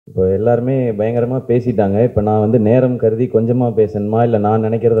இப்போ எல்லாருமே பயங்கரமாக பேசிட்டாங்க. இப்போ நான் வந்து நேரம் கருதி கொஞ்சமாக பேசணுமா இல்லை நான்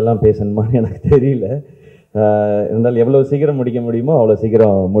நினைக்கிறதெல்லாம் பேசணுமான்னு எனக்கு தெரியல. இருந்தாலும் எவ்வளோ சீக்கிரம் முடிக்க முடியுமோ அவ்வளோ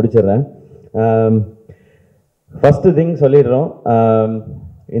சீக்கிரம் முடிச்சிடுறேன். ஃபஸ்ட்டு திங் சொல்லிடுறோம்.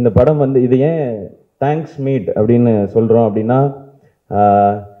 இந்த படம் வந்து இது ஏன் தேங்க்ஸ் மீட் அப்படின்னு சொல்கிறோம் அப்படின்னா,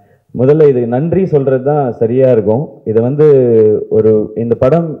 முதல்ல இது நன்றி சொல்கிறது தான் சரியாக இருக்கும். இதை வந்து இந்த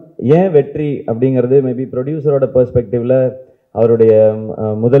படம் ஏன் வெற்றி அப்படிங்கிறது மேபி ப்ரொடியூசரோட பெர்ஸ்பெக்டிவில் அவருடைய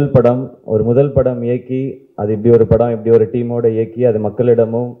முதல் படம் இயக்கி அது இப்படி ஒரு படம் இப்படி ஒரு டீமோட இயக்கி அது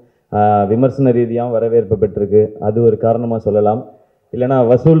மக்களிடமும் விமர்சன ரீதியாகவும் வரவேற்பு பெற்றிருக்கு. அது ஒரு காரணமாக சொல்லலாம். இல்லைனா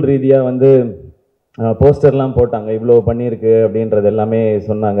வசூல் ரீதியாக வந்து போஸ்டர்லாம் போட்டாங்க, இவ்வளோ பண்ணியிருக்கு அப்படின்றது எல்லாமே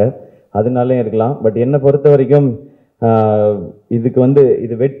சொன்னாங்க, அதனாலே இருக்கலாம். பட் என்னை பொறுத்த வரைக்கும் இதுக்கு வந்து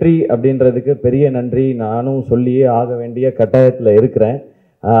இது வெற்றி அப்படின்றதுக்கு பெரிய நன்றி நானும் சொல்லியே ஆக வேண்டிய கட்டாயத்தில் இருக்கிறேன்.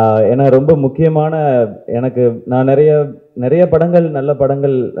 ஏன்னா ரொம்ப முக்கியமான எனக்கு நான் நிறைய படங்கள் நல்ல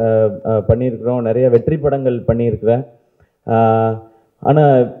படங்கள் பண்ணியிருக்கிறோம், நிறைய வெற்றி படங்கள் பண்ணியிருக்கிறேன்.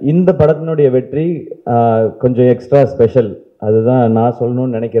 ஆனால் இந்த படத்தினுடைய வெற்றி கொஞ்சம் எக்ஸ்ட்ரா ஸ்பெஷல். அதுதான் நான்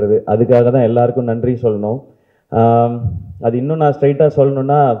சொல்லணும்னு நினைக்கிறது. அதுக்காக தான் எல்லாருக்கும் நன்றி சொல்லணும். அது இன்னும் நான் ஸ்ட்ரைட்டாக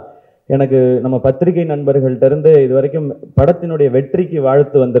சொல்லணுன்னா, எனக்கு நம்ம பத்திரிகை நண்பர்கள்ட்டேருந்து இது வரைக்கும் படத்தினுடைய வெற்றிக்கு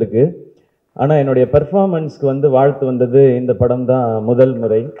வாழ்த்து வந்திருக்கு. ஆனால் என்னுடைய பெர்ஃபார்மன்ஸ்க்கு வந்து வாழ்த்து வந்தது இந்த படம் தான் முதல்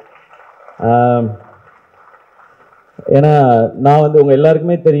முறை. ஏன்னா நான் வந்து உங்கள்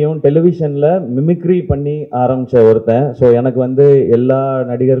எல்லாருக்குமே தெரியும், டெலிவிஷனில் மிமிக்ரி பண்ணி ஆரம்பித்த ஒருத்தன். ஸோ எனக்கு வந்து எல்லா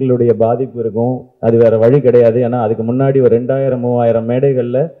நடிகர்களுடைய பாதிப்பு இருக்கும், அது வேறு வழி கிடையாது. ஏன்னா அதுக்கு முன்னாடி ஒரு 2000-3000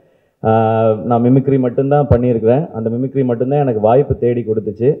 மேடைகளில் நான் மிமிக்ரி மட்டும்தான் பண்ணியிருக்கிறேன். அந்த மிமிக்ரி மட்டும்தான் எனக்கு வாய்ப்பு தேடி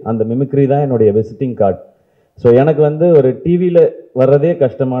கொடுத்துச்சு. அந்த மிமிக்ரி தான் என்னுடைய விசிட்டிங் கார்டு. ஸோ எனக்கு வந்து ஒரு டிவியில் வர்றதே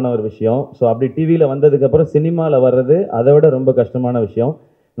கஷ்டமான ஒரு விஷயம். ஸோ அப்படி டிவியில் வந்ததுக்கப்புறம் சினிமாவில் வர்றது அதை விட ரொம்ப கஷ்டமான விஷயம்.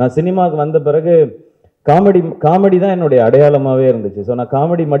 நான் சினிமாவுக்கு வந்த பிறகு காமெடி தான் என்னுடைய அடையாளமாகவே இருந்துச்சு. ஸோ நான்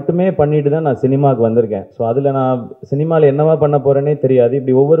காமெடி மட்டுமே பண்ணிட்டு தான் நான் சினிமாவுக்கு வந்திருக்கேன். ஸோ அதில் நான் சினிமாவில் என்னவா பண்ண போகிறேன்னே தெரியாது.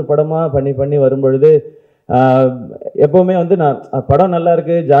 இப்படி ஒவ்வொரு படமாக பண்ணி வரும்பொழுது எப்போவுமே வந்து நான் படம் நல்லா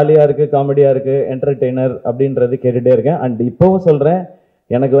இருக்குது, ஜாலியாக இருக்குது, காமெடியாக இருக்குது, என்டர்டெய்னர் அப்படின்றது கேட்டுகிட்டே இருக்கேன். அண்ட் இப்போவும் சொல்கிறேன்,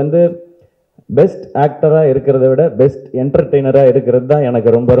 எனக்கு வந்து பெஸ்ட் ஆக்டராக இருக்கிறத விட பெஸ்ட் என்டர்டெய்னராக இருக்கிறது தான்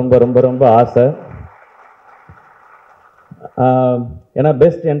எனக்கு ரொம்ப ரொம்ப ரொம்ப ரொம்ப ஆசை. ஏன்னா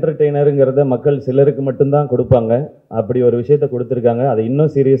பெஸ்ட் என்டர்டெய்னருங்கிறத மக்கள் சிலருக்கு மட்டும்தான் கொடுப்பாங்க. அப்படி ஒரு விஷயத்த கொடுத்துருக்காங்க. அதை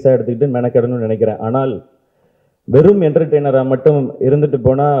இன்னும் சீரியஸாக எடுத்துக்கிட்டு மெனக்கெடணும்னு நினைக்கிறேன். ஆனால் வெறும் என்டர்டெய்னராக மட்டும் இருந்துட்டு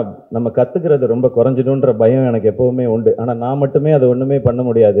போனால் நம்ம கற்றுக்கிறது ரொம்ப குறைஞ்சிடும்ன்ற பயம் எனக்கு எப்போவுமே உண்டு. ஆனால் நான் மட்டுமே அதை ஒன்றுமே பண்ண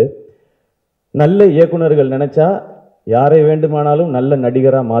முடியாது. நல்ல இயக்குனர்கள் நினச்சா யாரை வேண்டுமானாலும் நல்ல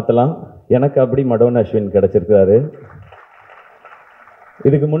நடிகராக மாற்றலாம். எனக்கு அப்படி மடோன் அஸ்வின் கிடச்சிருக்காரு.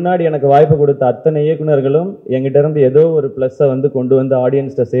 இதுக்கு முன்னாடி எனக்கு வாய்ப்பு கொடுத்த அத்தனை இயக்குனர்களும் எங்கிட்ட இருந்து ஏதோ ஒரு ப்ளஸ்ஸை வந்து கொண்டு வந்து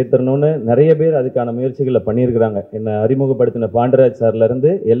ஆடியன்ஸ்ட்டை சேர்த்துடணும்னு நிறைய பேர் அதுக்கான முயற்சிகளை பண்ணியிருக்கிறாங்க. என்னை அறிமுகப்படுத்தின பாண்டராஜ்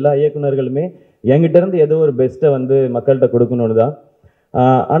சார்லேருந்து எல்லா இயக்குனர்களுமே என்கிட்ட இருந்து ஏதோ ஒரு பெஸ்ட்டை வந்து மக்கள்கிட்ட கொடுக்கணுன்னு தான்.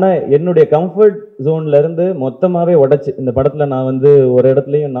 ஆனால் என்னுடைய கம்ஃபர்ட் ஜோன்லேருந்து மொத்தமாகவே உடச்சி இந்த படத்தில் நான் வந்து ஒரு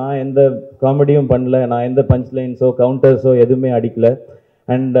இடத்துலையும் நான் எந்த காமெடியும் பண்ணல, நான் எந்த பஞ்ச் லைன்ஸோ கவுண்டர்ஸோ எதுவுமே அடிக்கலை.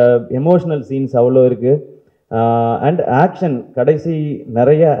 அண்ட் எமோஷ்னல் சீன்ஸ் அவ்வளோ இருக்குது. அண்ட் ஆக்ஷன், கடைசி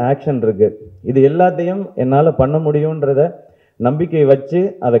நிறைய ஆக்ஷன் இருக்குது. இது எல்லாத்தையும் என்னால் பண்ண முடியுன்றத நம்பிக்கை வச்சு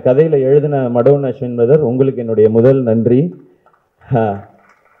அதை கதையில் எழுதின மடோன் அஸ்வின் பிரதர், உங்களுக்கு என்னுடைய முதல் நன்றி.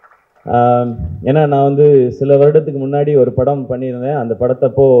 ஏன்னா நான் வந்து சில வருடத்துக்கு முன்னாடி ஒரு படம் பண்ணியிருந்தேன். அந்த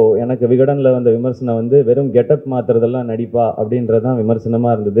படத்தப்போ எனக்கு விகடனில் வந்த விமர்சனம் வந்து வெறும் கெட்டப் மாற்றுறதெல்லாம் நடிப்பா அப்படின்றது தான்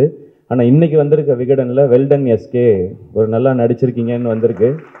விமர்சனமாக இருந்தது. ஆனால் இன்றைக்கி வந்திருக்க விகடனில் வெல்டன் எஸ்கே, ஒரு நல்லா நடிச்சிருக்கீங்கன்னு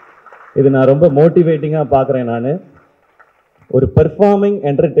வந்திருக்கு. இது நான் ரொம்ப மோட்டிவேட்டிங்காக பார்க்குறேன். நான் ஒரு பெர்ஃபார்மிங்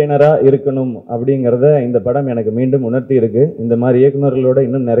என்டர்டெய்னராக இருக்கணும் அப்படிங்கிறத இந்த படம் எனக்கு மீண்டும் உணர்த்தி இருக்குது. இந்த மாதிரி இயக்குநர்களோட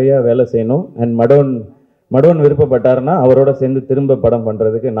இன்னும் நிறையா வேலை செய்யணும். அண்ட் மடோன் விருப்பப்பட்டாருன்னா அவரோட சேர்ந்து திரும்ப படம்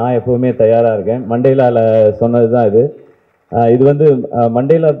பண்ணுறதுக்கு நான் எப்போவுமே தயாராக இருக்கேன். மண்டேலாவில் சொன்னது தான் இது வந்து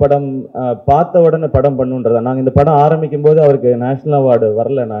மண்டேலா படம் பார்த்த உடனே படம் பண்ணுன்றதா. நாங்கள் இந்த படம் ஆரம்பிக்கும் போது அவருக்கு நேஷ்னல் அவார்டு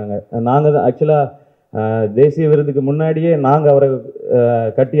வரல. நாங்கள் தான் ஆக்சுவலாக தேசிய விருதுக்கு முன்னாடியே நாங்கள் அவரை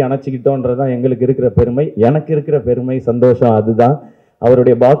கட்டி அணைச்சிக்கிட்டோன்றது தான் எங்களுக்கு இருக்கிற பெருமை, எனக்கு இருக்கிற பெருமை, சந்தோஷம். அதுதான்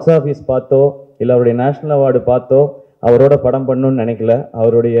அவருடைய பாக்ஸ் ஆஃபீஸ் பார்த்தோ இல்லை அவருடைய நேஷ்னல் அவார்டு பார்த்தோ அவரோட படம் பண்ணணும்னு நினைக்கல.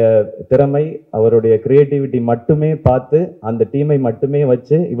 அவருடைய திறமை, அவருடைய க்ரியேட்டிவிட்டி மட்டுமே பார்த்து அந்த டீமை மட்டுமே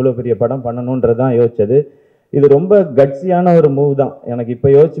வச்சு இவ்வளோ பெரிய படம் பண்ணணுன்றது தான் யோசிச்சது. இது ரொம்ப கட்ஸியான ஒரு மூவ் தான். எனக்கு இப்போ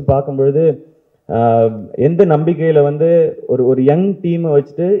யோசித்து பார்க்கும்பொழுது எந்த நம்பிக்கையில் வந்து ஒரு யங் டீமை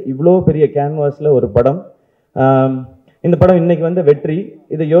வச்சுட்டு இவ்வளோ பெரிய கேன்வாஸில் ஒரு படம், இந்த படம் இன்னைக்கு வந்து வெற்றி.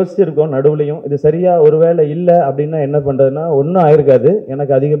 இதை யோசிச்சிருக்கோம் நடுவுலையும். இது சரியாக ஒருவேளை இல்லை அப்படின்னா என்ன பண்ணுறதுன்னா ஒன்றும் ஆயிருக்காது.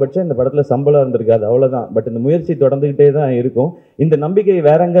 எனக்கு அதிகபட்சம் இந்த படத்தில் சம்பளம் இருந்திருக்காது, அவ்வளோதான். பட் இந்த முயற்சி தொடர்ந்துக்கிட்டே தான் இருக்கும். இந்த நம்பிக்கை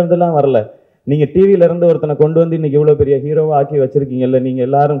வேற எங்கேருந்துலாம் வரல. நீங்கள் டிவியிலேருந்து ஒருத்தனை கொண்டு வந்து இன்றைக்கி இவ்வளோ பெரிய ஹீரோவாக ஆக்கி வச்சுருக்கீங்கல்ல, நீங்கள்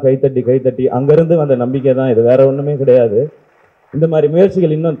எல்லாரும் கைத்தட்டி அங்கேருந்து வந்த நம்பிக்கை தான் இது, வேறு ஒன்றுமே கிடையாது. இந்த மாதிரி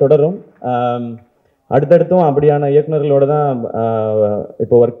முயற்சிகள் இன்னும் தொடரும். அடுத்தடுத்தும் அப்படியான இயக்குநர்களோடு தான்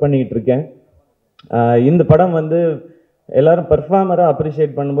இப்போ ஒர்க் பண்ணிக்கிட்டு இருக்கேன். இந்த படம் வந்து எல்லாரும் பெர்ஃபார்மராக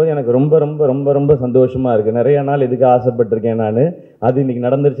அப்ரிஷியேட் பண்ணும்போது எனக்கு ரொம்ப ரொம்ப ரொம்ப ரொம்ப சந்தோஷமாக இருக்குது. நிறைய நாள் இதுக்கு ஆசைப்பட்டிருக்கேன் நான். அது இன்றைக்கி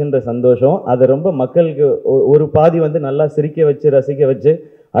நடந்துருச்சுன்ற சந்தோஷம். அதை ரொம்ப மக்களுக்கு ஒரு பாதி வந்து நல்லா சிரிக்க வச்சு ரசிக்க வச்சு,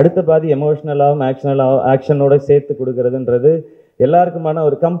 அடுத்த பாதி எமோஷ்னலாகவும் ஆக்ஷனோட சேர்த்து கொடுக்கறதுன்றது எல்லாருக்குமான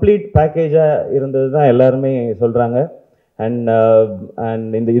ஒரு கம்ப்ளீட் பேக்கேஜாக இருந்தது தான் எல்லாருமே சொல்கிறாங்க.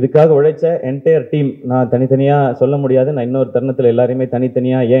 அண்ட் இதுக்காக உழைச்ச என்டையர் டீம், நான் தனித்தனியாக சொல்ல முடியாது, நான் இன்னொரு தருணத்தில் எல்லாரையுமே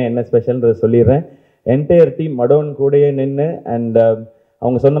தனித்தனியாக ஏன் என்ன ஸ்பெஷல்ன்றதை சொல்லிடுறேன். என்டையர் டீம் மடோன் கூடயே நின்று அண்ட்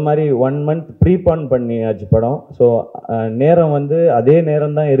அவங்க சொன்ன மாதிரி 1 month ப்ரீபான் பண்ணியாச்சு படம். ஸோ நேரம் வந்து அதே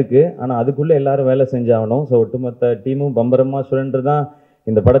நேரம் தான் இருக்குது, ஆனால் அதுக்குள்ளே எல்லாரும் வேலை செஞ்சாகணும். ஸோ ஒட்டுமொத்த டீமும் பம்பரமாக சுழன்று தான்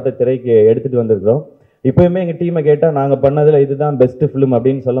இந்த படத்தை திரைக்கு எடுத்துகிட்டு வந்திருக்கிறோம். இப்போயுமே எங்கள் டீமை கேட்டால் நாங்கள் பண்ணதில் இதுதான் பெஸ்ட்டு ஃபிலிம்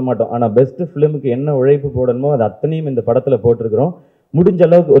அப்படின்னு சொல்ல மாட்டோம். ஆனால் பெஸ்ட்டு ஃபிலிமுக்கு என்ன உழைப்பு போடணுமோ அது அத்தனையும் இந்த படத்தில் போட்டிருக்கிறோம். முடிஞ்ச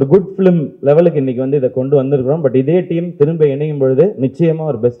அளவுக்கு ஒரு குட் ஃபிலிம் லெவலுக்கு இன்றைக்கி வந்து இதை கொண்டு வந்திருக்கிறோம். பட் இதே டீம் திரும்ப இணையும் பொழுது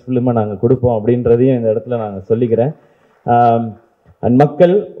நிச்சயமாக ஒரு பெஸ்ட் ஃபிலிமை நாங்கள் கொடுப்போம் அப்படின்றதையும் இந்த இடத்துல நாங்கள் சொல்லிக்கிறேன். அண்ட்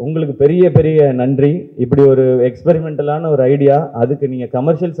மக்கள், உங்களுக்கு பெரிய பெரிய நன்றி. இப்படி ஒரு எக்ஸ்பெரிமெண்டலான ஒரு ஐடியா, அதுக்கு நீங்கள்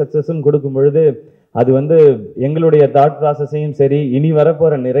கமர்ஷியல் சக்ஸஸும் கொடுக்கும் பொழுது அது வந்து எங்களுடைய தாட் ப்ராசஸையும் சரி, இனி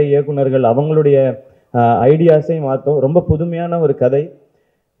வரப்போகிற நிறைய இயக்குநர்கள் அவங்களுடைய ஐடியாஸையும் மாற்றும். ரொம்ப புதுமையான ஒரு கதை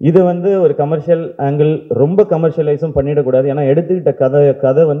இது. வந்து ஒரு கமர்ஷியல் ஆங்கிள் ரொம்ப கமர்ஷியலைஸும் பண்ணிடக்கூடாது. ஏன்னா எடுத்துக்கிட்ட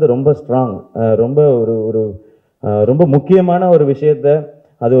கதை வந்து ரொம்ப ஸ்ட்ராங், ரொம்ப ஒரு ரொம்ப முக்கியமான ஒரு விஷயத்த,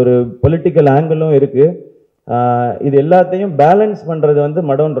 அது ஒரு பொலிட்டிக்கல் ஆங்கிளும் இருக்குது. இது எல்லாத்தையும் பேலன்ஸ் பண்ணுறது வந்து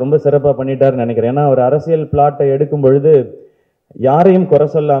மடோன் ரொம்ப சிறப்பாக பண்ணிட்டாருன்னு நினைக்கிறேன். ஏன்னா ஒரு அரசியல் பிளாட்டை எடுக்கும் பொழுது யாரையும் குறை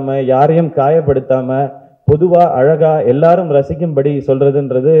சொல்லாமல், யாரையும் காயப்படுத்தாமல், பொதுவாக அழகாக எல்லாரும் ரசிக்கும்படி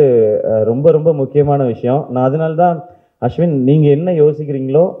சொல்கிறதுன்றது ரொம்ப ரொம்ப முக்கியமான விஷயம். நான் அதனால்தான் அஸ்வின், நீங்கள் என்ன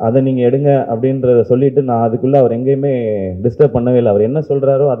யோசிக்கிறீங்களோ அதை நீங்கள் எடுங்க அப்படின்றத சொல்லிவிட்டு நான் அதுக்குள்ளே அவர் எங்கேயுமே டிஸ்டர்ப் பண்ணவே இல்லை. அவர் என்ன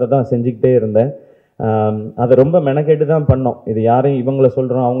சொல்கிறாரோ அதை தான் செஞ்சுக்கிட்டே இருந்தேன். அதை ரொம்ப மெனக்கெட்டு தான் பண்ணோம். இது யாரையும் இவங்கள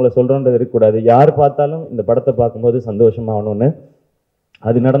சொல்கிறோம் அவங்கள சொல்கிறோன்றது இருக்கக்கூடாது, யார் பார்த்தாலும் இந்த படத்தை பார்க்கும்போது சந்தோஷமாகணும்னு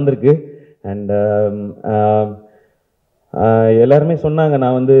அது நடந்திருக்கு. அண்ட் எல்லாருமே சொன்னாங்க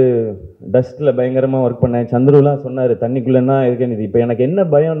நான் வந்து டஸ்ட்டில் பயங்கரமாக ஒர்க் பண்ணேன். சந்துருலாம் சொன்னார் தண்ணிக்குள்ளேன்னா இருக்கேன். இது இப்போ எனக்கு என்ன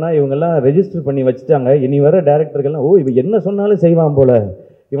பயம்னா, இவங்கெல்லாம் ரெஜிஸ்டர் பண்ணி வச்சுட்டாங்க. இனி வர டேரக்டர்கள்லாம் இவன் என்ன சொன்னாலும் செய்வான் போல,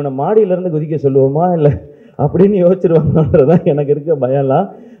 இவனை மாடியிலேருந்து குதிக்க சொல்லுவோமா இல்லை அப்படின்னு யோசிச்சிருவாங்கன்றதான் எனக்கு இருக்க பயம்லாம்.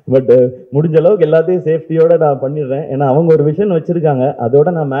 பட் முடிஞ்ச அளவுக்கு எல்லாத்தையும் சேஃப்டியோடு நான் பண்ணிடுறேன். ஏன்னா அவங்க ஒரு விஷன் வச்சுருக்காங்க, அதோட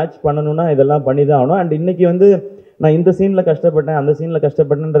நான் மேட்ச் பண்ணணும்னா இதெல்லாம் பண்ணி தான் ஆகணும். அண்ட் இன்றைக்கி வந்து நான் இந்த சீனில் கஷ்டப்பட்டேன் அந்த சீனில்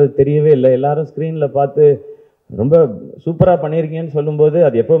கஷ்டப்பட்டேன்றது தெரியவே இல்லை. எல்லாரும் ஸ்க்ரீனில் பார்த்து ரொம்ப சூப்பராக பண்ணியிருக்கீங்கன்னு சொல்லும்போது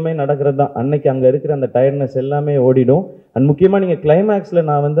அது எப்போவுமே நடக்கிறது தான். அன்னைக்கு அங்கே இருக்கிற அந்த டயர்ட்னஸ் எல்லாமே ஓடிடும். அண்ட் முக்கியமாக நீங்கள் கிளைமேக்ஸில்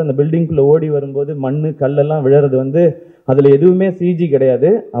நான் வந்து அந்த பில்டிங்குள்ளே ஓடி வரும்போது மண் கல்லெல்லாம் விழுறது வந்து அதில் எதுவுமே சிஜி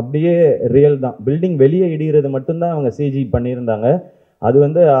கிடையாது, அப்படியே ரியல் தான். பில்டிங் வெளியே இடிகிறது மட்டும்தான் அவங்க சிஜி பண்ணியிருந்தாங்க. அது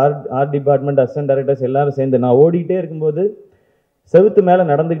வந்து ஆர்ட் டிபார்ட்மெண்ட், அசிஸ்டன்ட் டைரக்டர்ஸ் எல்லாரும் சேர்ந்து நான் ஓடிக்கிட்டே இருக்கும்போது செவுத்து மேலே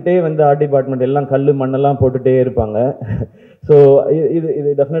நடந்துக்கிட்டே வந்து ஆர்ட் டிபார்ட்மெண்ட் எல்லாம் கல் மண்ணெல்லாம் போட்டுகிட்டே இருப்பாங்க. ஸோ இது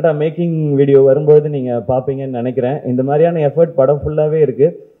டெஃபினட்டாக மேக்கிங் வீடியோ வரும்போது நீங்கள் பார்ப்பீங்கன்னு நினைக்கிறேன். இந்த மாதிரியான எஃபர்ட் படம் ஃபுல்லாகவே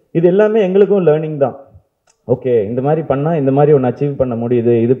இருக்குது. இது எல்லாமே எங்களுக்கும் லேர்னிங் தான். ஓகே, இந்த மாதிரி பண்ணால் இந்த மாதிரி ஒன்று அச்சீவ் பண்ண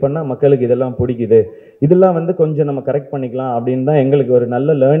முடியுது, இது பண்ணால் மக்களுக்கு இதெல்லாம் பிடிக்குது, இதெல்லாம் வந்து கொஞ்சம் நம்ம கரெக்ட் பண்ணிக்கலாம் அப்படின்னு தான் எங்களுக்கு ஒரு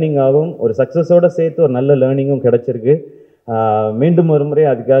நல்ல லேர்னிங்காகவும் ஒரு சக்ஸஸோடு சேர்த்து ஒரு நல்ல லேர்னிங்கும் கிடச்சிருக்கு. மீண்டும் ஒரு முறை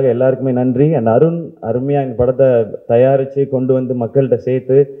அதுக்காக எல்லாருக்குமே நன்றி. அண்ட் அருண் அருமையாக இந்த படத்தை தயாரித்து கொண்டு வந்து மக்கள்கிட்ட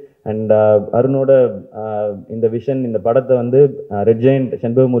சேர்த்து, அண்ட் அருணோட இந்த விஷன், இந்த படத்தை வந்து red giant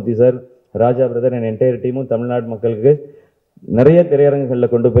Shenbagamoorthy sir, Raja brother and entire டீமும் தமிழ்நாடு மக்களுக்கு நிறைய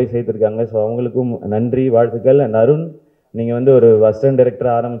திரையரங்குகளில் கொண்டு போய் சேர்த்துருக்காங்க. ஸோ அவங்களுக்கும் நன்றி, வாழ்த்துக்கள். அண்ட் அருண், நீங்கள் வந்து ஒரு அசிஸ்டன்ட்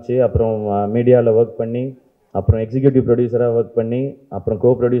டைரக்டராக ஆரம்பித்து அப்புறம் மீடியாவில் ஒர்க் பண்ணி அப்புறம் எக்ஸிக்யூட்டிவ் ப்ரொடியூசராக ஒர்க் பண்ணி அப்புறம்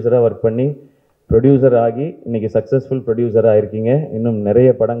கோ ப்ரொடியூசராக ஒர்க் பண்ணி ப்ரொடியூசர் ஆகி இன்றைக்கி சக்ஸஸ்ஃபுல் ப்ரொடியூசராக இருக்கீங்க. இன்னும் நிறைய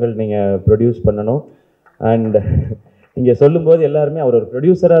படங்கள் நீங்கள் ப்ரொடியூஸ் பண்ணணும். அண்ட் இங்கே சொல்லும்போது எல்லாருமே அவர் ஒரு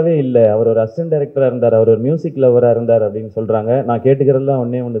ப்ரொடியூசராகவே இல்லை, அவர் ஒரு அசிஸ்டன்ட் டைரக்டராக இருந்தார், அவர் ஒரு மியூசிக் லவராக இருந்தார் அப்படின்னு சொல்கிறாங்க. நான் கேட்டுக்கிறதுலாம்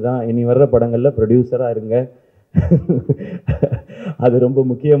ஒன்று தான், இனி வர்ற படங்களில் ப்ரொடியூசராக இருங்க. அது ரொம்ப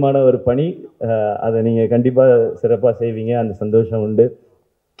முக்கியமான ஒரு பணி. அதை நீங்கள் கண்டிப்பாக சிறப்பாக செய்வீங்க, அந்த சந்தோஷம் உண்டு.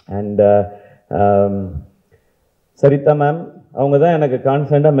 அண்ட் சரிதா மேம், அவங்க தான் எனக்கு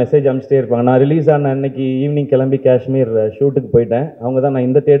கான்ஸ்டண்ட்டாக மெசேஜ் அனுப்பிச்சிட்டே இருப்பாங்க. நான் ரிலீஸ் ஆன அன்னைக்கு ஈவினிங் கிளம்பி காஷ்மீர் ஷூட்டுக்கு போயிட்டேன். அவங்க தான், நான்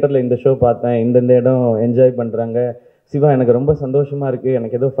இந்த தேட்டரில் இந்த ஷோ பார்த்தேன், இந்த இடம் என்ஜாய் பண்ணுறாங்க சிவா, எனக்கு ரொம்ப சந்தோஷமாக இருக்குது,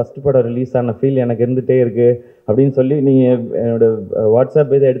 எனக்கு ஏதோ ஃபஸ்ட் படம் ரிலீஸ் ஆன ஃபீல் எனக்கு இருந்துகிட்டே இருக்குது அப்படின்னு சொல்லி, நீங்கள் என்னோடய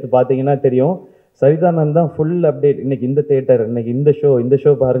வாட்ஸ்அப் இதை எடுத்து பார்த்தீங்கன்னா தெரியும். சரிதா மேம் தான் ஃபுல் அப்டேட், இன்றைக்கி இந்த தேட்டர், இன்றைக்கி இந்த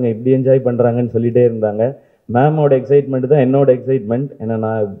ஷோ பாருங்கள் இப்படி என்ஜாய் பண்ணுறாங்கன்னு சொல்லிகிட்டே இருந்தாங்க. மேமோட எக்ஸைட்மெண்ட் தான் என்னோட எக்ஸைட்மெண்ட். ஏன்னா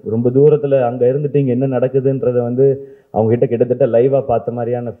நான் ரொம்ப தூரத்தில் அங்கே இருந்துட்டு இங்கே என்ன நடக்குதுன்றதை வந்து அவங்ககிட்ட கிட்டத்தட்ட லைவாக பார்த்த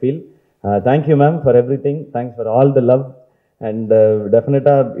மாதிரியான feel. Thank you ma'am for every thing. Thanks for all the love. And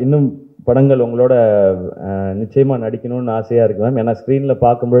டெஃபினட்டாக இன்னும் படங்கள் உங்களோட நிச்சயமாக நடிக்கணும்னு ஆசையாக இருக்கு மேம். ஏன்னா ஸ்க்ரீனில்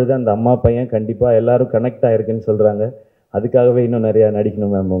பார்க்கும்பொழுது அந்த அம்மா பையன் கண்டிப்பாக எல்லாரும் கனெக்ட் ஆகிருக்குன்னு சொல்கிறாங்க. அதுக்காகவே இன்னும் நிறையா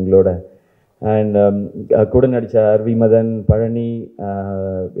நடிக்கணும் மேம் உங்களோட. அண்ட் கூட நடித்த அர்வி மதன், பழனி,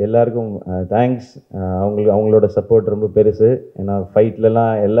 எல்லாருக்கும் தேங்க்ஸ். அவங்களோட சப்போர்ட் ரொம்ப பெருசு. ஏன்னா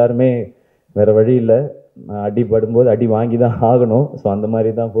ஃபைட்லலாம் எல்லாருமே வேறு வழி இல்லை, அடி படும்போது அடி வாங்கி தான் ஆகணும். ஸோ அந்த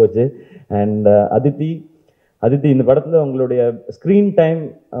மாதிரி தான் போச்சு. அண்ட் அதித்தி இந்த படத்தில் உங்களுடைய ஸ்க்ரீன் டைம்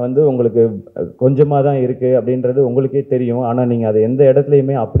வந்து உங்களுக்கு கொஞ்சமாக தான் இருக்குது அப்படின்றது உங்களுக்கே தெரியும். ஆனால் நீங்கள் அதை எந்த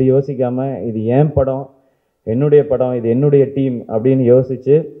இடத்துலையுமே அப்படி யோசிக்காமல் இது என் படம், என்னுடைய படம், இது என்னுடைய டீம் அப்படின்னு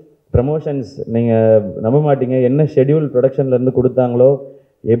யோசித்து ப்ரமோஷன்ஸ் நீங்கள் நம்ப மாட்டீங்க. என்ன ஷெட்யூல் ப்ரொடக்ஷன்லேருந்து கொடுத்தாங்களோ,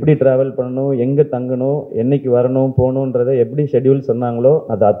 எப்படி ட்ராவல் பண்ணணும், எங்கே தங்கணும், என்றைக்கு வரணும் போகணுன்றதை எப்படி ஷெட்யூல் சொன்னாங்களோ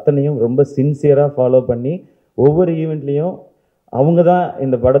அது அத்தனையும் ரொம்ப சின்சியராக ஃபாலோ பண்ணி ஒவ்வொரு ஈவெண்ட்லேயும் அவங்க தான்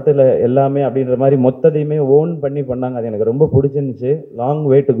இந்த படத்தில் எல்லாமே அப்படின்ற மாதிரி மொத்தத்தையுமே ஓன் பண்ணி பண்ணாங்க. அது எனக்கு ரொம்ப பிடிச்சிருந்துச்சு. Long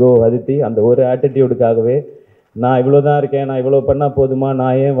way to go Aditi. அந்த ஒரு ஆட்டிடியூடுக்காகவே நான் இவ்வளோ தான் இருக்கேன், நான் இவ்வளோ பண்ணால் போதுமா,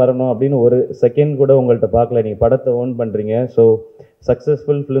 நான் ஏன் வரணும் அப்படின்னு ஒரு செகண்ட் கூட உங்கள்கிட்ட பார்க்கல. நீங்கள் படத்தை ஓன் பண்ணுறீங்க. ஸோ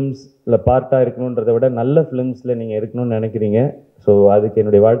சக்ஸஸ்ஃபுல் ஃபிலிம்ஸில் பார்ட்டாக இருக்கணுன்றதை விட நல்ல ஃபிலிம்ஸில் நீங்கள் இருக்கணும்னு நினைக்கிறீங்க. ஸோ அதுக்கு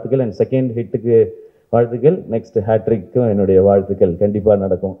என்னுடைய வாழ்த்துக்கள். அண்ட் செகண்ட் ஹிட்டுக்கு வாழ்த்துக்கள். நெக்ஸ்ட் ஹேட்ரிக்கும் என்னுடைய வாழ்த்துக்கள். கண்டிப்பாக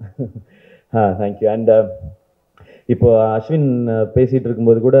நடக்கும். தேங்க்யூ. அண்ட் இப்போ அஸ்வின் பேசிகிட்டு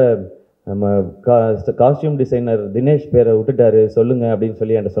இருக்கும்போது கூட நம்ம காஸ்டியூம் டிசைனர் தினேஷ் பேரை விட்டுட்டாரு சொல்லுங்க அப்படின்னு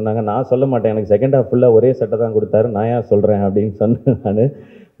சொல்லி என்கிட்ட சொன்னாங்க. நான் சொல்ல மாட்டேன், எனக்கு செகண்ட் ஹாஃப் ஃபுல்லாக ஒரே சட்டை தான் கொடுத்தாரு, நான் ஏன் சொல்கிறேன் அப்படின்னு சொன்னேன் நான்.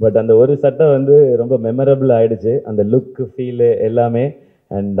 பட் அந்த ஒரு சட்டை வந்து ரொம்ப மெமரபிள் ஆகிடுச்சு, அந்த லுக்கு, ஃபீலு எல்லாமே.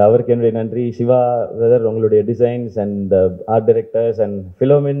 அண்ட் அவருக்கு என்னுடைய நன்றி. சிவா பிரதர் உங்களுடைய designs and art directors and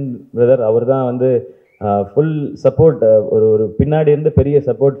Philomin brother, அவர் தான் வந்து ஃபுல் சப்போர்ட். ஒரு பின்னாடி இருந்து பெரிய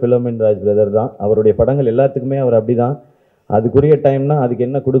சப்போர்ட் ஃபிலோமின் ராஜ் பிரதர் தான். அவருடைய படங்கள் எல்லாத்துக்குமே அவர் அப்படி தான், அதுக்குரிய டைம்னா அதுக்கு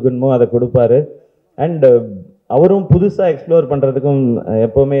என்ன கொடுக்கணுமோ அதை கொடுப்பாரு. அண்ட் அவரும் புதுசாக எக்ஸ்ப்ளோர் பண்ணுறதுக்கும்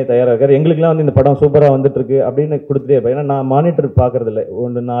எப்போவுமே தயாராக இருக்கார். எங்களுக்குலாம் வந்து இந்த படம் சூப்பராக வந்துட்டுருக்கு அப்படின்னு கொடுத்துட்டே இருப்பேன். ஏன்னா நான் மானிட்டர் பார்க்குறதில்ல,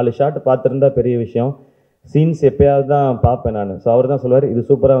 1-4 ஷாட் பார்த்துருந்தா பெரிய விஷயம், சீன்ஸ் எப்போயாவது தான் பார்ப்பேன் நான். ஸோ அவர் தான் சொல்லுவார் இது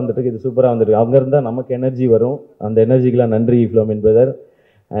சூப்பராக வந்துட்டுருக்கு, இது சூப்பராக வந்துருக்கு. அவங்க இருந்தால் நமக்கு எனர்ஜி வரும். அந்த எனர்ஜிக்கெலாம் நன்றி ஃபிலோமின் பிரதர்.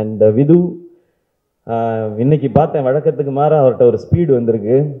 அண்ட் விது இன்னைக்கு பார்த்தேன், வழக்கத்துக்கு மாற அவர்கிட்ட ஒரு ஸ்பீடு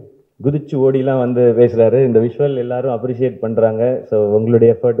வந்திருக்கு, குதிச்சு ஓடிலாம் வந்து பேசுகிறாரு. இந்த விஷுவல் எல்லாரும் அப்ரிஷியேட் பண்ணுறாங்க. ஸோ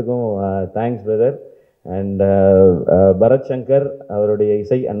உங்களுடைய எஃபர்ட்டுக்கும் thanks brother. And Bharat Shankar அவருடைய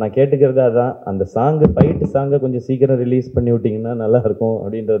இசை நான் கேட்டுக்கிறதா தான், அந்த சாங்கு ஃபைட்டு சாங்கை கொஞ்சம் சீக்கிரம் ரிலீஸ் பண்ணி விட்டிங்கன்னா நல்லாயிருக்கும்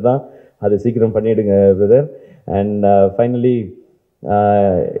அப்படின்றது தான். அது சீக்கிரம் பண்ணிவிடுங்க பிரதர். அண்ட் ஃபைனலி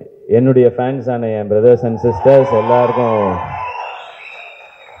என்னுடைய ஃபேன்ஸான என் பிரதர்ஸ் அண்ட் சிஸ்டர்ஸ் எல்லாருக்கும்,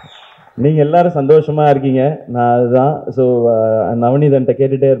 நீங்கள் எல்லோரும் சந்தோஷமாக இருக்கீங்க, நான் அதுதான். ஸோ நவநீதன்ட்ட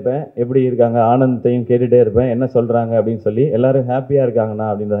கேட்டுகிட்டே இருப்பேன் எப்படி இருக்காங்க, ஆனந்தையும் கேட்டுகிட்டே இருப்பேன் என்ன சொல்கிறாங்க அப்படின்னு சொல்லி. எல்லோரும் ஹாப்பியாக இருக்காங்கண்ணா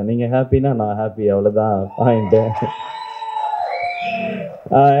அப்படின்றத, நீங்கள் ஹாப்பினா நான் ஹாப்பி, அவ்வளோதான் பாயிண்ட்டு.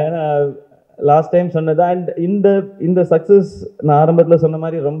 ஏன்னா லாஸ்ட் டைம் சொன்னது அண்ட் இந்த சக்ஸஸ் நான் ஆரம்பத்தில் சொன்ன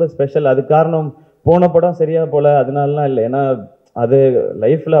மாதிரி ரொம்ப ஸ்பெஷல். அது காரணம் போன படம் சரியாக போல் அதனாலலாம் இல்லை, ஏன்னா அது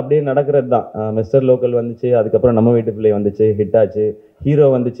லைஃப்பில் அப்படியே நடக்கிறது தான். மிஸ்டர் லோக்கல் வந்துச்சு, அதுக்கப்புறம் நம்ம வீட்டு பிள்ளை வந்துச்சு, ஹிட் ஆச்சு. ஹீரோ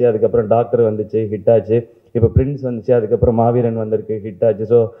வந்துச்சு, அதுக்கப்புறம் டாக்டர் வந்துச்சு, ஹிட் ஆச்சு. இப்போ பிரின்ஸ் வந்துச்சு, அதுக்கப்புறம் மாவீரன் வந்திருக்கு, ஹிட் ஆச்சு.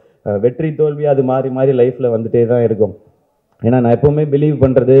 ஸோ வெற்றி தோல்வி அது மாறி மாறி லைஃப்பில் வந்துட்டே தான் இருக்கும். ஏன்னா நான் எப்போவுமே பிலீவ்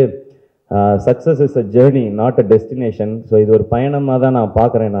பண்ணுறது success is a journey not a destination. So இது ஒரு பயணமாக தான் நான்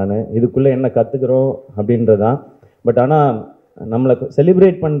பார்க்குறேன். நான் இதுக்குள்ளே என்ன கற்றுக்குறோம் அப்படின்றதான். பட் ஆனால் நம்மளை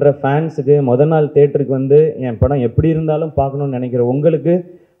செலிப்ரேட் பண்ணுற ஃபேன்ஸுக்கு நாள் தேட்டருக்கு வந்து என் படம் எப்படி இருந்தாலும் பார்க்கணுன்னு நினைக்கிற உங்களுக்கு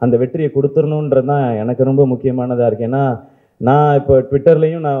அந்த வெற்றியை கொடுத்துடணுன்றது தான் எனக்கு ரொம்ப முக்கியமானதாக இருக்குது. ஏன்னா நான் இப்போ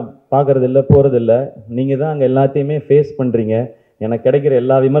ட்விட்டர்லேயும் நான் பார்க்குறதில்ல, போகிறதில்ல. நீங்கள் தான் அங்கே எல்லாத்தையுமே ஃபேஸ் பண்ணுறீங்க. எனக்கு கிடைக்கிற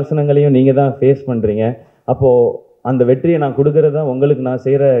எல்லா விமர்சனங்களையும் நீங்கள் தான் ஃபேஸ் பண்ணுறீங்க. அப்போது அந்த வெற்றியை நான் கொடுக்கறது தான் உங்களுக்கு நான்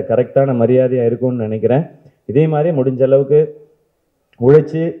செய்கிற கரெக்டான மரியாதையாக இருக்கும்னு நினைக்கிறேன். இதே மாதிரி முடிஞ்ச அளவுக்கு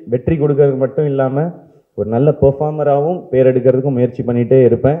உழைச்சி வெற்றி கொடுக்கறது மட்டும் இல்லாமல் ஒரு நல்ல பெர்ஃபார்மராகவும் பேர் எடுக்கிறதுக்கும் முயற்சி பண்ணிகிட்டே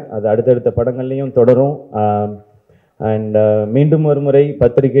இருப்பேன். அது அடுத்தடுத்த படங்கள்லேயும் தொடரும். அண்ட் மீண்டும் ஒரு முறை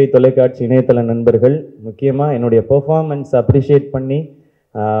பத்திரிகை, தொலைக்காட்சி, இணையதள நண்பர்கள் முக்கியமாக என்னுடைய பெர்ஃபார்மன்ஸ் அப்ரிஷியேட் பண்ணி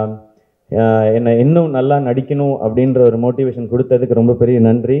என்னை இன்னும் நல்லா நடிக்கணும் அப்படின்ற ஒரு மோட்டிவேஷன் கொடுத்ததுக்கு ரொம்ப பெரிய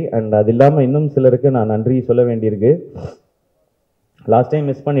நன்றி. அண்ட் அது இல்லாமல் இன்னும் சிலருக்கு நான் நன்றி சொல்ல வேண்டியிருக்கு. லாஸ்ட் டைம்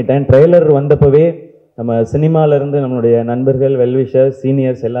மிஸ் பண்ணிட்டேன். ட்ரெய்லர் வந்தப்போவே நம்ம சினிமாவிலேருந்து நம்மளுடைய நண்பர்கள், வெல்விஷர்ஸ்,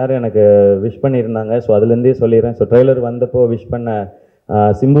 சீனியர்ஸ் எல்லோரும் எனக்கு விஷ் பண்ணியிருந்தாங்க. ஸோ அதுலேருந்தே சொல்லிடுறேன். ஸோ ட்ரெய்லர் வந்தப்போ விஷ் பண்ண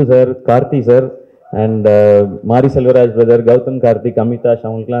Simbu sir, Karthi sir and மாரி செல்வராஜ் பிரதர், கௌதம், கார்த்திக், அமிதாஷ்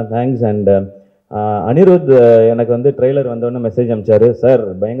அவங்களுக்குலாம் தேங்க்ஸ். அண்ட் அனிருத் எனக்கு வந்து ட்ரெய்லர் வந்தோடனே மெசேஜ் அனுப்பிச்சாரு, சார்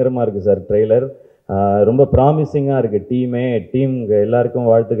பயங்கரமாக இருக்குது சார் ட்ரெய்லர், ரொம்ப ப்ராமிசிங்காக இருக்குது டீம் எல்லாருக்கும்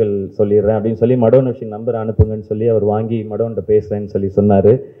வாழ்த்துக்கள் சொல்லிடுறேன் அப்படின்னு சொல்லி மடோன் விஷயம் நம்பர் அனுப்புங்கன்னு சொல்லி அவர் வாங்கி மடோன்ட்ட பேசுகிறேன்னு சொல்லி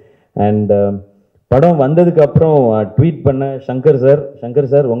சொன்னார். அண்ட் படம் வந்ததுக்கப்புறம் ட்வீட் பண்ண சங்கர்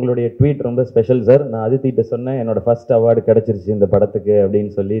சார் உங்களுடைய ட்வீட் ரொம்ப ஸ்பெஷல் சார். நான் அதித்திட்ட சொன்னேன் என்னோடய ஃபர்ஸ்ட் அவார்டு கிடச்சிருச்சு இந்த படத்துக்கு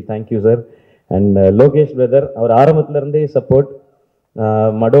அப்படின்னு சொல்லி. Thank you sir. And Lokesh brother அவர் ஆரம்பத்துலேருந்தே சப்போர்ட்.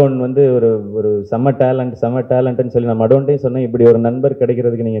 மடோன் வந்து ஒரு செம்ம டேலண்ட்னு சொல்லி நான் மடோன்ட்டையும் சொன்னேன், இப்படி ஒரு நண்பர்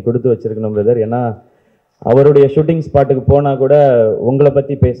கிடைக்கிறதுக்கு நீங்கள் கொடுத்து வச்சிருக்கணும் பிரதர். ஏன்னா அவருடைய ஷூட்டிங் ஸ்பாட்டுக்கு போனால் கூட உங்களை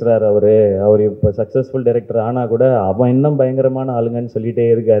பற்றி பேசுகிறார். அவர் இப்போ சக்ஸஸ்ஃபுல் டைரக்டர் ஆனால் கூட அவன் இன்னும் பயங்கரமான ஆளுங்கன்னு சொல்லிகிட்டே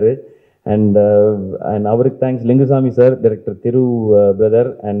இருக்கார். அண்ட் அவருக்கு thanks. Lingusamy sir, director Thiru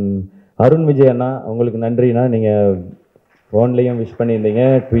brother and Arun Vijay அண்ணா உங்களுக்கு நன்றிண்ணா. நீங்கள் ஃபோன்லேயும் விஷ் பண்ணியிருந்தீங்க,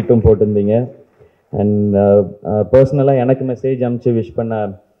 ட்வீட்டும் போட்டிருந்தீங்க. அண்ட் பர்சனலாக எனக்கு மெசேஜ் அனுப்பிச்சு விஷ் பண்ண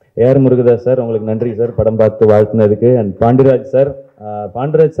ஏஆர் முருகதாஸ் சார் உங்களுக்கு நன்றி சார் படம் பார்த்து வாழ்த்துனதுக்கு. அண்ட்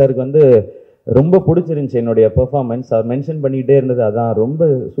பாண்டிராஜ் சாருக்கு வந்து ரொம்ப பிடிச்சிருந்துச்சி என்னுடைய பெர்ஃபார்மன்ஸ். அவர் மென்ஷன் பண்ணிக்கிட்டே இருந்தது, அதான் ரொம்ப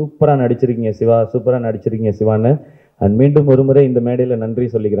சூப்பராக நடிச்சிருக்கீங்க சிவான்னு. அண்ட் மீண்டும் ஒரு முறை இந்த மேடையில் நன்றி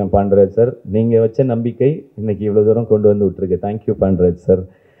சொல்லிக்கிறேன் பாண்டராஜ் சார். நீங்கள் வச்ச நம்பிக்கை இன்னைக்கு இவ்வளோ தூரம் கொண்டு வந்து விட்டுருக்கு. Thank you Pandaraj sir.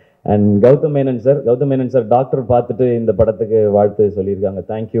 And Gautham Menon sir doctor பார்த்துட்டு இந்த படத்துக்கு வாழ்த்து சொல்லியிருக்காங்க.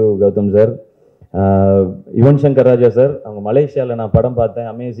 Thank you Gautham sir. Yuvan Shankar Raja sir அவங்க மலேசியாவில் நான் படம் பார்த்தேன்,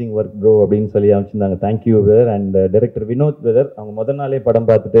 அமேசிங் ஒர்க் ப்ரோ அப்படின்னு சொல்லி அமைச்சிருந்தாங்க. Thank you brother. And director Vinod brother அவங்க முதல் நாளே படம்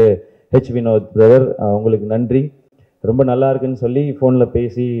பார்த்துட்டு வினோத் பிரதர் அவங்களுக்கு நன்றி, ரொம்ப நல்லா இருக்குன்னு சொல்லி ஃபோனில்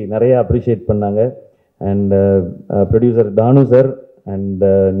பேசி நிறைய அப்ரிஷியேட் பண்ணாங்க. And producer Thanu sir and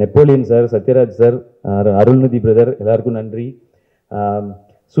Napoleon sir, Sathyaraj sir, Arulnithi brother எல்லாருக்கும் நன்றி.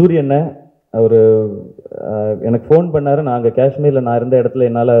 சூரியனை அவர் எனக்கு ஃபோன் பண்ணார். நான் அங்கே காஷ்மீரில் நான் இருந்த இடத்துல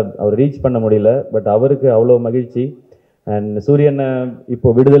என்னால் அவர் ரீச் பண்ண முடியல. பட் அவருக்கு அவ்வளோ மகிழ்ச்சி. அண்ட் சூரியனை இப்போ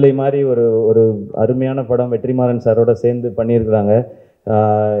விடுதலை மாதிரி ஒரு அருமையான படம் வெற்றிமாறன் சாரோட சேர்ந்து பண்ணியிருக்கிறாங்க.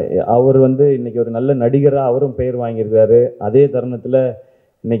 அவர் வந்து இன்றைக்கி ஒரு நல்ல நடிகராக அவரும் பெயர் வாங்கியிருக்காரு. அதே தருணத்தில்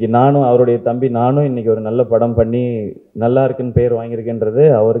இன்றைக்கி அவருடைய தம்பி நானும் இன்றைக்கி ஒரு நல்ல படம் பண்ணி நல்லா இருக்குன்னு பேர் வாங்கியிருக்கேன்றது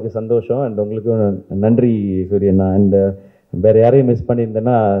அவருக்கு சந்தோஷம். அண்ட் உங்களுக்கும் நன்றி சூரியண்ணா. அண்ட் வேறு யாரையும் மிஸ்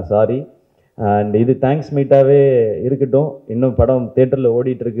பண்ணியிருந்தேன்னா சாரி. அண்ட் இது தேங்க்ஸ் மீட்டாகவே இருக்கட்டும். இன்னும் படம் தேட்டரில்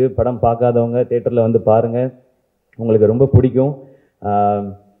ஓடிட்டுருக்கு. படம் பார்க்காதவங்க தேட்டரில் வந்து பாருங்கள், உங்களுக்கு ரொம்ப பிடிக்கும்.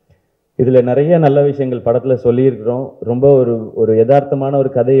 இதில் நிறைய நல்ல விஷயங்கள் படத்தில் சொல்லியிருக்கிறோம். ரொம்ப ஒரு யதார்த்தமான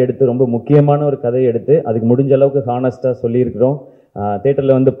ஒரு கதையை எடுத்து, ரொம்ப முக்கியமான ஒரு கதையை எடுத்து அதுக்கு முடிஞ்ச அளவுக்கு ஹானஸ்ட்டாக சொல்லியிருக்கிறோம்.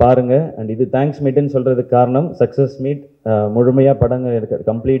 தேட்டரில் வந்து பாருங்கள். அண்ட் இது தேங்க்ஸ் மீட்டுன்னு சொல்கிறதுக்கு காரணம் சக்ஸஸ் மீட் முழுமையாக படங்கள்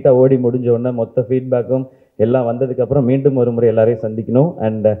கம்ப்ளீட்டாக ஓடி முடிஞ்ச உடனே மொத்த ஃபீட்பேக்கும் எல்லாம் வந்ததுக்கப்புறம் மீண்டும் ஒரு முறை எல்லாரையும் சந்திக்கணும்.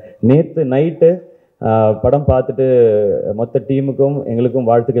 அண்ட் நேற்று நைட்டு படம் பார்த்துட்டு மொத்த டீமுக்கும் எங்களுக்கும்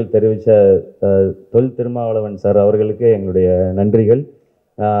வாழ்த்துக்கள் தெரிவித்த தொல் திருமாவளவன் சார் அவர்களுக்கு எங்களுடைய நன்றிகள்.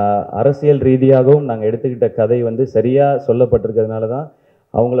 அரசியல் ரீதியாகவும் நாங்கள் எடுத்துக்கிட்ட கதை வந்து சரியாக சொல்லப்பட்டிருக்கிறதுனால தான்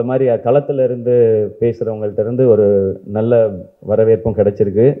அவங்கள மாதிரி களத்தில் இருந்து பேசுகிறவங்கள்ட்ட இருந்து ஒரு நல்ல வரவேற்பும்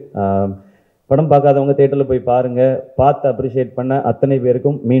கிடச்சிருக்கு. படம் பார்க்காதவங்க தேட்டரில் போய் பாருங்கள். பார்த்து அப்ரிஷியேட் பண்ண அத்தனை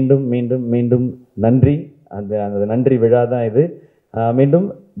பேருக்கும் மீண்டும் மீண்டும் மீண்டும் நன்றி. அந்த நன்றி விழா தான் இது. மீண்டும்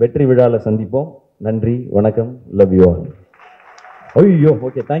வெற்றி விழாவில் சந்திப்போம். நன்றி, வணக்கம், லவ் யூ ஆல். ஐயோ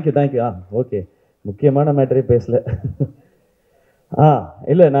ஓகே, தேங்க்யூ. ஓகே, முக்கியமான மேட்டரே பேசல.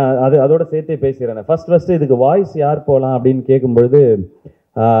 இல்லை, நான் அதோட சேர்த்தே பேசிக்கிறேன். ஃபஸ்ட்டு இதுக்கு வாய்ஸ் யார் போகலாம் அப்படின்னு கேட்கும்பொழுது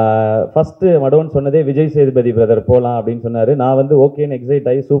ஃபஸ்ட்டு மடோன் சொன்னதே விஜய் சேதுபதி பிரதர் போகலாம் அப்படின்னு சொன்னார். நான் வந்து ஓகேன்னு எக்ஸைட்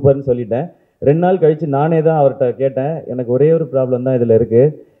ஆகி சூப்பர்னு சொல்லிட்டேன். 2 நாள் கழித்து நானே தான் அவர்கிட்ட கேட்டேன், எனக்கு ஒரே ஒரு ப்ராப்ளம் தான் இதில்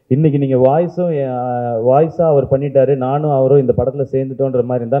இருக்குது. இன்றைக்கி நீங்கள் வாய்ஸாக அவர் பண்ணிட்டாரு, நானும் அவரும் இந்த படத்தில் சேர்ந்துட்டோன்ற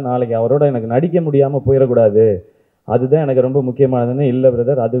மாதிரி இருந்தால் நாளைக்கு அவரோட எனக்கு நடிக்க முடியாமல் போயிடக்கூடாது, அதுதான் எனக்கு ரொம்ப முக்கியமானதுன்னு. இல்லை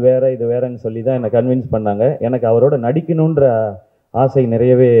பிரதர், அது வேறு இது வேறன்னு சொல்லி தான் என்னை கன்வின்ஸ் பண்ணாங்க. எனக்கு அவரோட நடிக்கணுன்ற ஆசை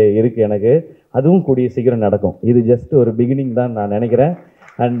நிறையவே இருக்குது எனக்கு. அதுவும் கூடிய சீக்கிரம் நடக்கும். இது ஜஸ்ட் ஒரு பிகினிங் தான் நான் நினைக்கிறேன்.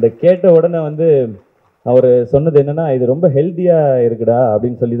 அண்ட் கேட்ட உடனே வந்து அவர் சொன்னது என்னென்னா, இது ரொம்ப ஹெல்த்தியாக இருக்குடா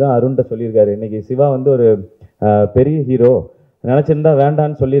அப்படின்னு சொல்லி தான் அருண்கிட்ட சொல்லியிருக்காரு. இன்றைக்கி சிவா வந்து ஒரு பெரிய ஹீரோ, நினச்சிருந்தா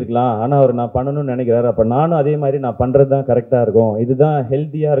வேண்டான்னு சொல்லியிருக்கலாம், ஆனால் அவர் நான் பண்ணணும்னு நினைக்கிறாரு. அப்போ நானும் அதே மாதிரி நான் பண்ணுறது தான் கரெக்டாக இருக்கும், இதுதான்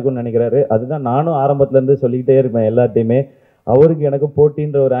ஹெல்த்தியாக இருக்கும்னு நினைக்கிறாரு. அதுதான் நானும் ஆரம்பத்துலேருந்து சொல்லிக்கிட்டே இருப்பேன் எல்லாத்தையுமே. அவருக்கு எனக்கு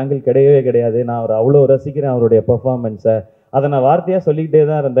போட்டின்ற ஒரு ஆங்கிள் கிடையவே கிடையாது. நான் அவர் அவ்வளோ ரசிக்கிறேன் அவருடைய பெர்ஃபார்மன்ஸை. அதை நான் வார்த்தையாக சொல்லிக்கிட்டே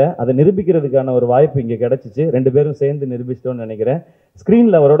தான் இருந்தேன். அதை நிரூபிக்கிறதுக்கான ஒரு வாய்ப்பு இங்கே கிடச்சிச்சு. 2 பேரும் சேர்ந்து நிரூபிச்சிட்டோன்னு நினைக்கிறேன்.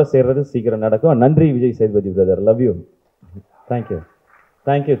 ஸ்க்ரீனில் அவரோட சேர்றது சீக்கிரம் நடக்கும். நன்றி Vijay Sethupathi brother, love you.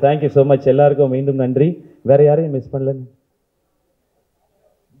 Thank you so much. எல்லாருக்கும் மீண்டும் நன்றி. வேறு யாரையும் மிஸ் பண்ணல.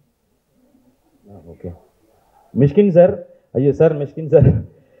 ஓகே, மிஷ்கின் சார், ஐயோ சார், மிஷ்கின் சார்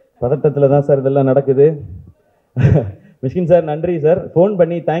பதட்டத்தில் தான் சார் இதெல்லாம் நடக்குது. மிஷ்கின் சார் நன்றி சார். ஃபோன்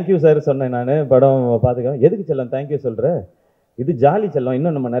பண்ணி தேங்க்யூ சார் சொன்னேன் நான். படம் பார்த்துக்க எதுக்கு செல்லம் தேங்க்யூ சொல்கிறேன்? இது ஜாலி செல்லம்,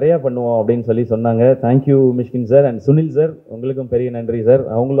 இன்னும் நம்ம நிறையா பண்ணுவோம் அப்படின்னு சொல்லி சொன்னாங்க. Thank you Mysskin sir and Sunil sir, உங்களுக்கும் பெரிய நன்றி சார்.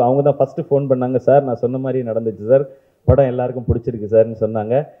 அவங்க தான் ஃபஸ்ட்டு ஃபோன் பண்ணாங்க. சார் நான் சொன்ன மாதிரி நடந்துச்சு சார், படம் எல்லாருக்கும் பிடிச்சிருக்கு சார்னு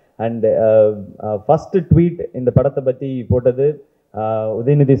சொன்னாங்க. அண்ட் ஃபஸ்ட்டு ட்வீட் இந்த படத்தை பற்றி போட்டது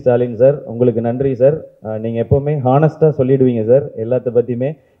உதயநிதி ஸ்டாலின் சார், உங்களுக்கு நன்றி சார். நீங்கள் எப்போவுமே ஹானஸ்ட்டாக சொல்லிடுவீங்க சார் எல்லாத்த பற்றியுமே.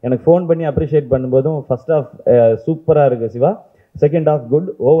 எனக்கு ஃபோன் பண்ணி அப்ரிஷியேட் பண்ணும்போதும் ஃபஸ்ட் ஆஃப் சூப்பராக இருக்குது Siva, second half good,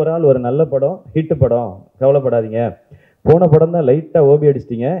 overall ஒரு நல்ல படம், ஹிட் படம், கவலைப்படாதீங்க. போன படம் தான் லைட்டாக ஓபி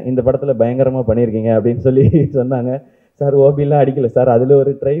அடிச்சிட்டிங்க, இந்த படத்தில் பயங்கரமாக பண்ணியிருக்கீங்க அப்படின்னு சொல்லி சொன்னாங்க. சார் ஓபிலாம் அடிக்கல சார், அதில்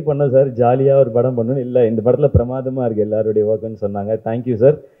ஒரு ட்ரை பண்ணோம் சார், ஜாலியாக ஒரு படம் பண்ணணும். இல்லை இந்த படத்தில் பிரமாதமாக இருக்குது எல்லாருடைய ஒர்க்குன்னு சொன்னாங்க. தேங்க்யூ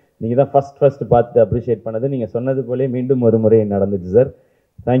சார், நீங்கள் தான் ஃபஸ்ட்டு பார்த்து அப்ரிஷியேட் பண்ணது. நீங்கள் சொன்னது போலே மீண்டும் ஒரு முறை நடந்துச்சு sir.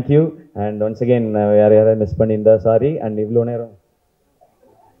 Thank you. And once again யாரையாவது மிஸ் பண்ணியிருந்தா சாரி. அண்ட் இவ்வளோ நேரம்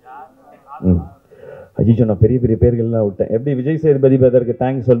அஜிஜோ நான் பெரிய பெரிய பேர்கள்லாம் விட்டேன். எப்படி விஜய் சேதுபதி பிரதருக்கு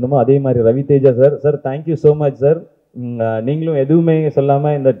தேங்க்ஸ் சொல்லணுமோ அதே மாதிரி Ravi Teja sir, sir thank you so much sir. நீங்களும் எதுவுமே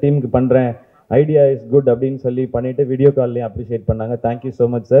சொல்லாமல் இந்த டீமுக்கு பண்ணுறேன், ஐடியா இஸ் குட் அப்படின்னு சொல்லி பண்ணிவிட்டு வீடியோ கால்லையும் அப்ரிஷியேட் பண்ணாங்க. Thank you so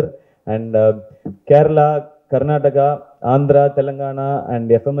much sir. And Kerala, Karnataka, Andhra, Telangana and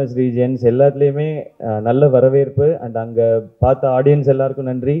FMS regions எல்லாத்துலேயுமே நல்ல வரவேற்பு. அண்ட் அங்கே பார்த்த ஆடியன்ஸ் எல்லாருக்கும்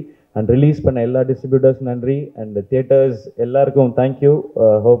நன்றி. அண்ட் ரிலீஸ் பண்ண எல்லா டிஸ்ட்ரிபியூட்டர்ஸ் நன்றி. அண்ட் தியேட்டர்ஸ் எல்லாருக்கும் தேங்க்யூ.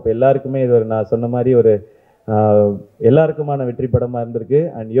 ஹோப் எல்லாருக்குமே இது ஒரு நான் சொன்ன மாதிரி ஒரு எல்லாருக்குமான வெற்றி படமாக இருந்திருக்கு.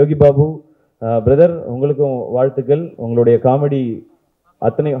 அண்ட் யோகி பாபு பிரதர், உங்களுக்கும் வாழ்த்துக்கள். உங்களுடைய காமெடி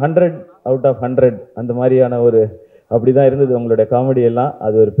அத்தனை 100 out of 100 அந்த மாதிரியான ஒரு அப்படி தான் இருந்தது உங்களுடைய காமெடி எல்லாம்.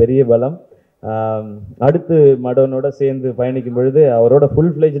 அது ஒரு பெரிய பலம். அடுத்து மடோனோட சேர்ந்து பயணிக்கும் பொழுது அவரோட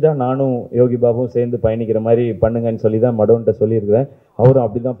ஃபுல் ஃப்ளெஜ்டாக நானும் யோகி பாபுவும் சேர்ந்து பயணிக்கிற மாதிரி பண்ணுங்கன்னு சொல்லி தான் மடோன்ட்ட சொல்லியிருக்கிறேன். அவரும்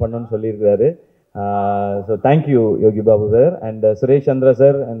அப்படி தான் பண்ணணும்னு சொல்லியிருக்கிறாரு. So thank you Yogi Babu sir. And Suresh Chandra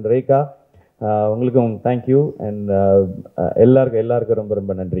sir and Rekha, உங்களுக்கும் தேங்க்யூ. அண்ட் எல்லாருக்கும் ரொம்ப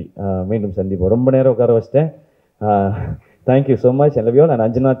ரொம்ப நன்றி. மீண்டும் சந்திப்போம். ரொம்ப நேரம் உட்கார வச்சிட்டேன். Thank you so much. And love you all. And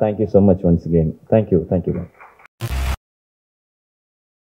Anjana, thank you so much once again. Thank you.